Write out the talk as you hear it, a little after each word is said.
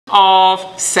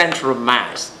of center of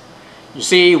mass. You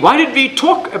see, why did we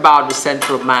talk about the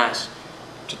center of mass?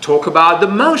 To talk about the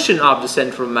motion of the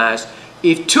center of mass.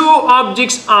 If two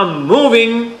objects are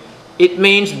moving, it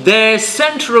means their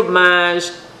center of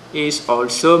mass is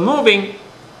also moving.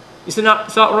 Is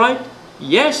that right?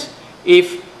 Yes.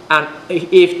 If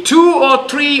two or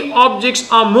three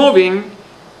objects are moving,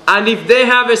 and if they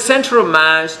have a center of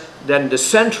mass, then the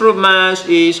center of mass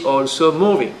is also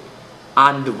moving.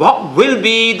 And what will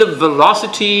be the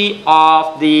velocity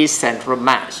of the center of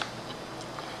mass?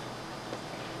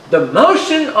 The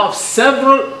motion of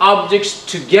several objects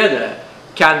together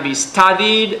can be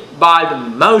studied by the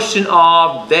motion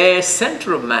of their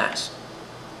center of mass.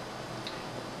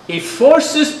 If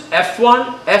forces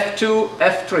F1, F2,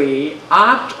 F3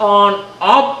 act on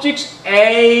objects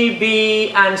A,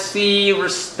 B and C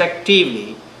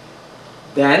respectively,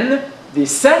 then the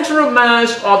center of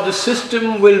mass of the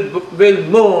system will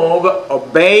move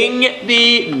obeying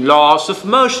the laws of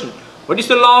motion. What is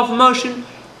the law of motion?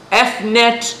 F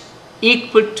net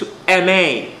equal to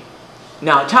ma.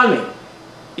 Now tell me,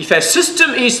 if a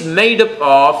system is made up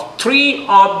of three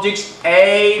objects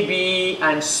A, B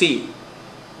and C,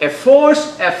 a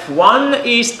force F1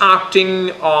 is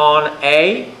acting on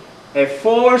A,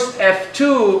 force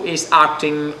F2 is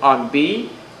acting on B,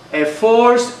 a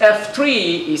force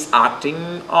F3 is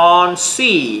acting on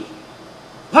C.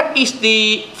 What is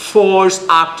the force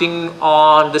acting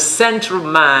on the center of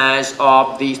mass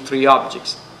of these three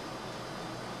objects?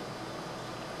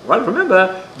 Well,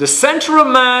 remember, the center of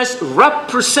mass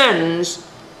represents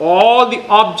all the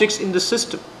objects in the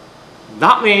system.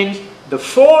 That means the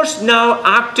force now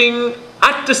acting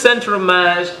at the center of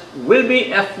mass will be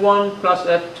F1 plus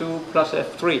F2 plus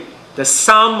F3, the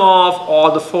sum of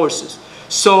all the forces.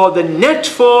 So the net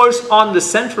force on the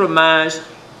center of mass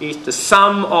is the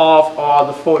sum of all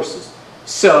the forces.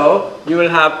 So you will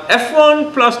have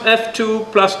F1 plus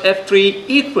F2 plus F3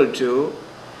 equal to,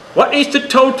 what is the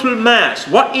total mass?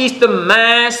 What is the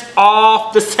mass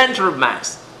of the center of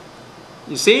mass?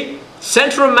 You see,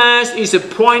 center of mass is a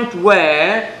point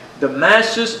where the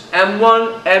masses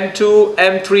M1, M2,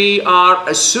 M3 are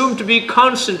assumed to be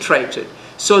concentrated.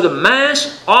 So the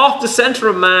mass of the center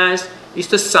of mass is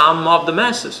the sum of the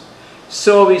masses.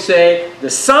 So we say the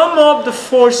sum of the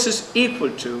forces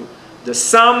equal to the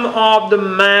sum of the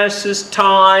masses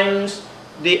times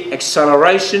the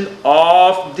acceleration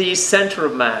of the center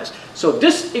of mass. So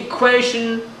this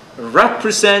equation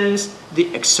represents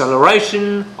the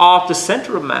acceleration of the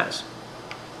center of mass.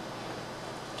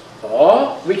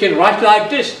 Or we can write like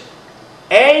this: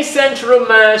 A center of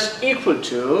mass equal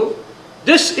to,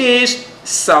 this is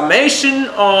summation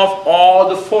of all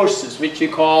the forces, which we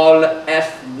call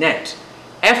F net.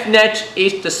 F net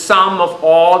is the sum of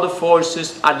all the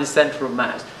forces at the center of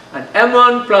mass. And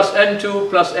M1 plus M2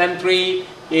 plus M3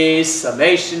 is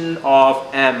summation of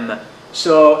M.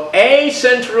 So A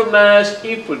center of mass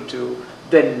equal to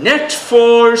the net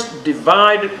force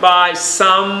divided by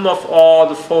sum of all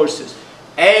the forces.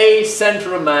 A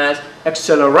center of mass,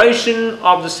 acceleration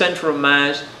of the center of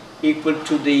mass, equal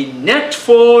to the net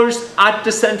force at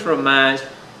the center of mass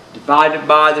divided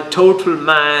by the total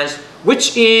mass,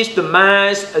 which is the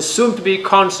mass assumed to be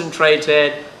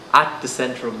concentrated at the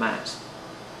center of mass.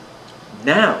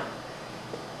 Now,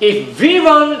 if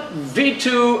V1,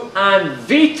 V2 and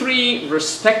V3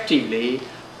 respectively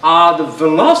are the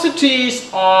velocities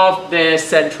of their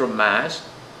center of mass,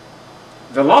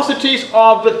 velocities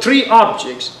of the three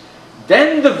objects,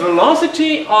 then the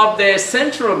velocity of their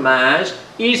center of mass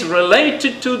is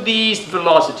related to these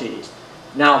velocities.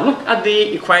 Now look at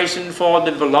the equation for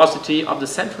the velocity of the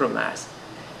center of mass.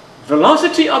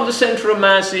 Velocity of the center of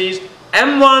mass is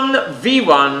m1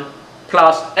 v1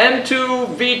 plus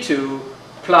m2 v2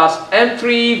 plus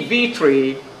m3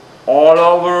 v3 all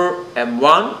over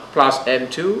m1 plus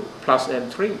m2 plus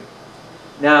m3.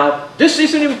 Now this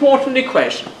is an important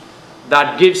equation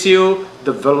that gives you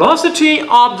the velocity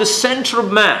of the center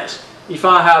of mass. If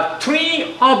I have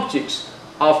three objects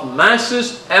of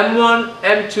masses m1,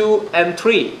 m2,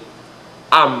 m3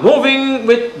 are moving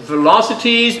with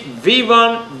velocities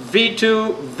v1,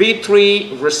 v2,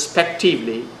 v3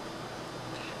 respectively,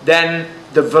 then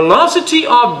the velocity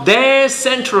of their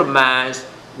center of mass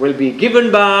will be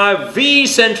given by v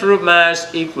center of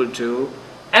mass equal to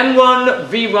m1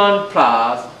 v1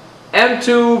 plus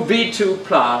m2 v2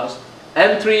 plus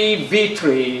m3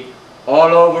 v3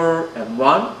 all over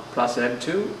m1 plus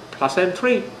m2 plus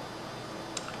m3.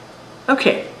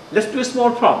 Okay, let's do a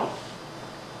small problem.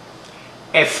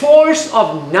 A force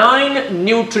of 9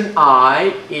 Newton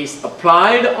I is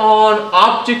applied on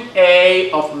object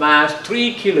A of mass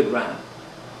 3 kg.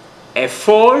 A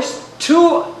force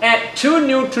 2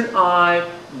 Newton I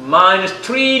minus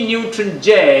 3 Newton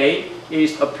J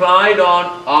is applied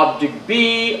on object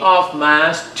B of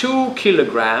mass 2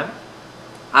 kilogram,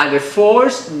 and a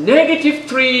force negative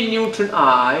 3 Newton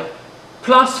I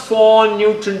plus 4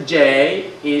 Newton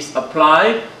J is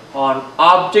applied on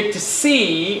object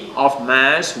C of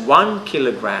mass 1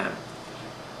 kilogram.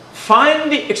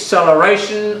 Find the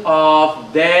acceleration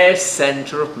of their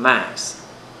center of mass.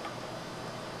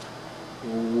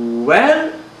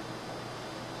 Well,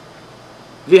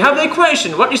 we have the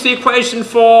equation. What is the equation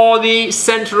for the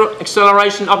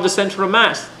acceleration of the center of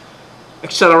mass?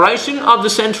 Acceleration of the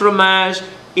center of mass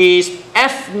is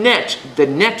F net, the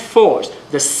net force,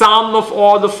 the sum of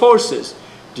all the forces,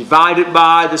 divided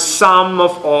by the sum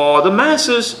of all the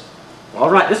masses.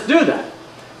 Alright, let's do that.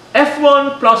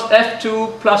 F1 plus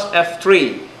F2 plus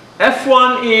F3.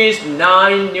 F1 is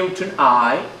 9 Newton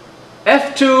I.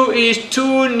 F2 is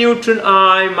 2 Newton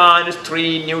I minus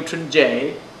 3 Newton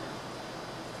J.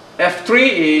 F3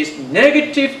 is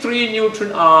negative 3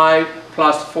 Newton I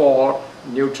plus 4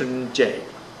 Newton J.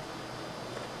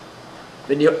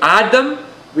 When you add them,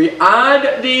 we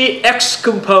add the x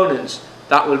components.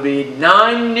 That will be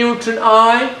 9 Newton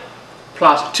I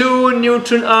plus 2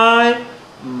 Newton I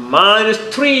minus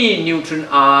 3 Newton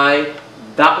I.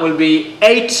 That will be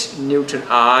 8 Newton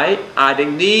I,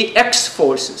 adding the x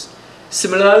forces.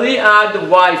 Similarly, add the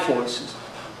y forces.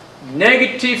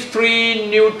 Negative 3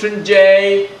 Newton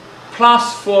J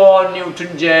plus 4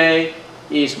 Newton J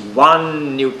is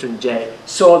 1 Newton J.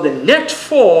 So the net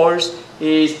force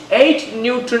is 8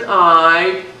 Newton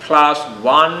I plus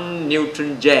 1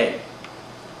 Newton J.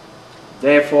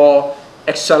 Therefore,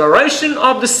 acceleration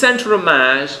of the center of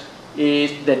mass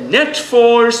is the net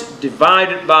force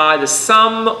divided by the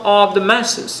sum of the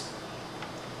masses.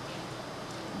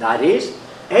 That is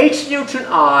 8 Newton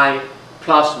I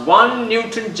plus 1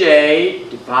 Newton J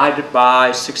divided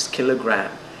by 6 kilogram.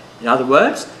 In other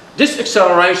words, this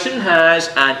acceleration has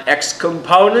an x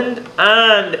component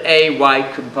and a y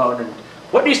component.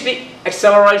 What is the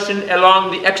acceleration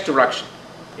along the x direction?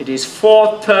 It is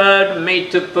 4/3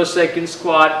 meter per second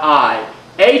squared I.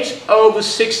 H over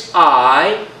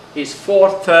 6I is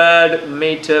 4/3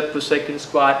 meter per second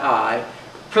squared I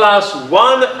plus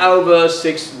 1 over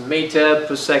 6 meter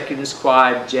per second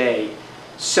squared J.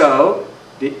 So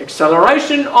the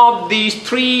acceleration of these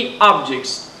three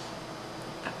objects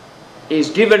is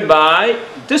given by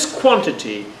this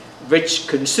quantity, which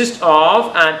consists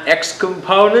of an x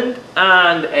component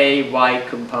and a y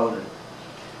component.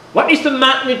 What is the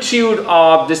magnitude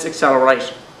of this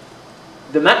acceleration?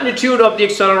 The magnitude of the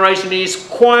acceleration is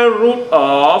square root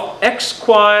of x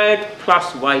squared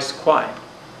plus y squared.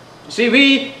 You see,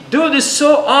 we do this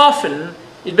so often,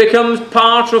 it becomes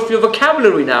part of your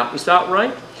vocabulary now. Is that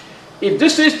right? If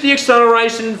this is the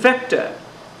acceleration vector,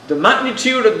 the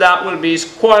magnitude of that will be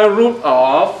square root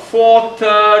of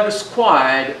 4/3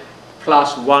 squared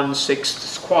plus 1/6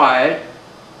 squared,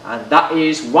 and that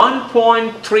is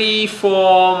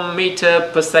 1.34 meter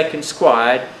per second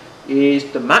squared is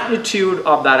the magnitude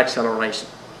of that acceleration.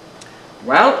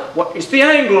 Well, what is the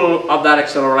angle of that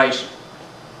acceleration?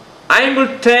 Angle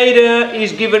theta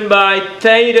is given by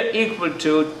theta equal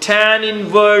to tan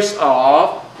inverse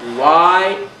of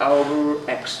y over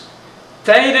x.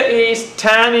 Theta is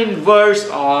tan inverse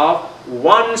of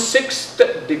 1/6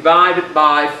 divided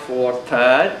by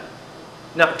 4/3.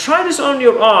 Now try this on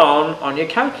your own on your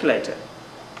calculator.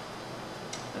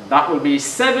 And that will be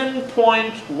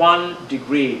 7.1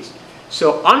 degrees.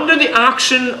 So under the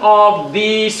action of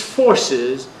these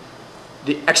forces,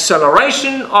 the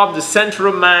acceleration of the center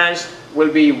of mass will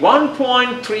be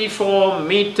 1.34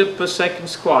 meter per second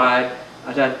squared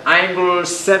at an angle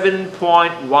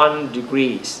 7.1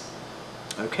 degrees.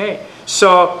 Okay,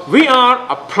 so we are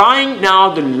applying now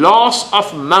the laws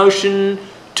of motion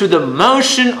to the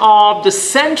motion of the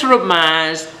center of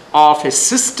mass of a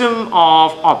system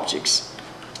of objects.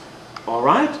 All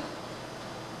right?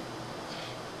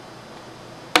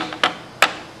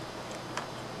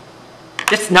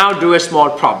 Let's now do a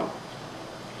small problem.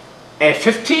 A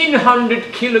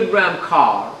 1500 kilogram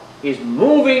car is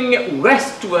moving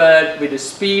westward with a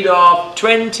speed of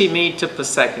 20 meters per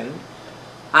second,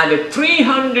 and a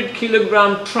 300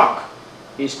 kilogram truck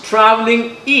is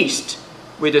traveling east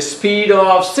with a speed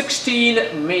of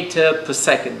 16 meters per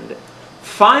second.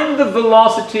 Find the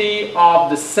velocity of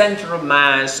the center of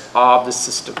mass of the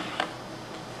system.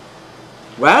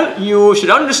 Well, you should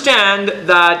understand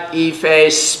that if a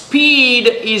speed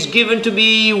is given to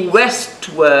be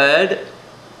westward,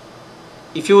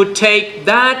 if you take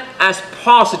that as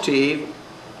positive,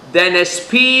 then a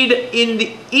speed in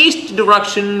the east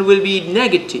direction will be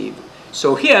negative.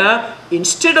 So here,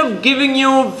 instead of giving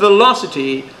you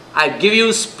velocity, I give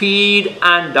you speed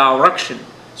and direction.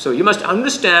 So you must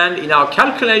understand, in our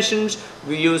calculations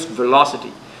we use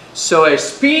velocity. So a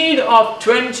speed of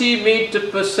 20 meters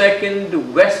per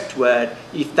second westward,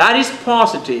 if that is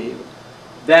positive,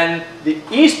 then the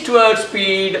eastward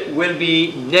speed will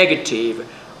be negative.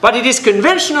 But it is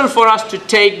conventional for us to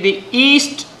take the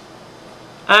east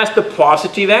as the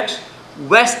positive x,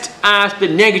 west as the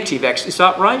negative x. Is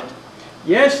that right?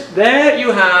 Yes, there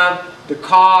you have the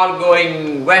car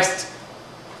going west.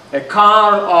 A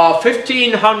car of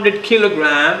 1500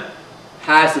 kilogram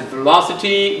has a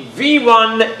velocity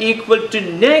v1 equal to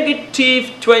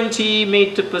negative 20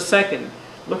 meters per second.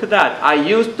 Look at that. I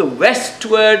used the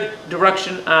westward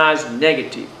direction as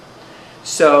negative.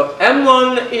 So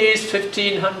m1 is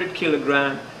 1500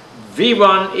 kilogram.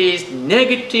 v1 is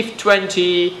negative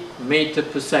 20 meters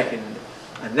per second.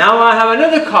 And now I have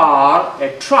another car,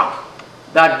 a truck,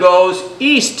 that goes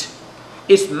east.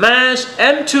 Its mass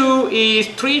m2 is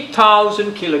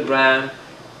 3000 kilogram.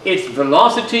 Its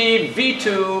velocity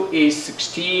v2 is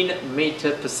 16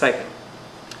 meters per second.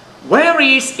 Where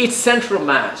is its center of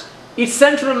mass? Its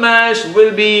center of mass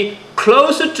will be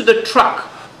closer to the truck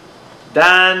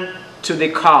than to the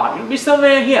car. It will be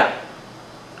somewhere here.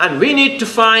 And we need to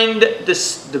find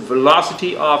the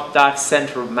velocity of that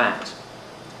center of mass.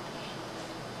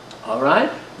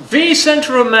 Alright? V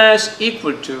center of mass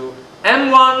equal to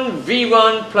m1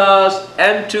 v1 plus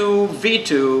m2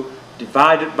 v2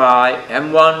 divided by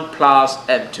m1 plus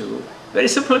m2. Very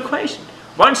simple equation.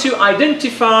 Once you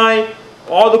identify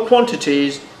all the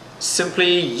quantities,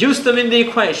 simply use them in the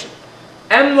equation.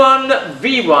 m1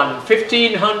 v1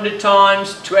 1500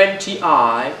 times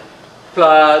 20I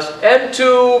plus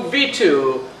m2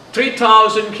 v2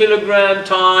 3000 kilogram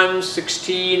times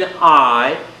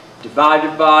 16I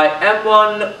divided by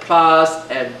m1 plus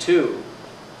m2.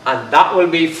 And that will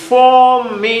be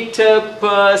 4 meters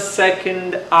per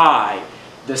second I.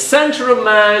 The center of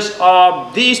mass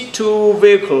of these two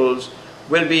vehicles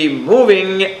will be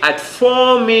moving at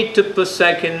 4 meters per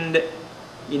second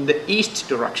in the east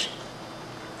direction.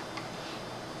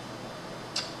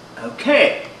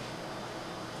 Okay.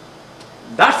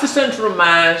 That's the center of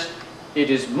mass. It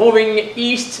is moving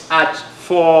east at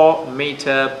 4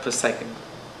 meters per second.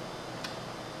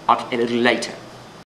 A little later.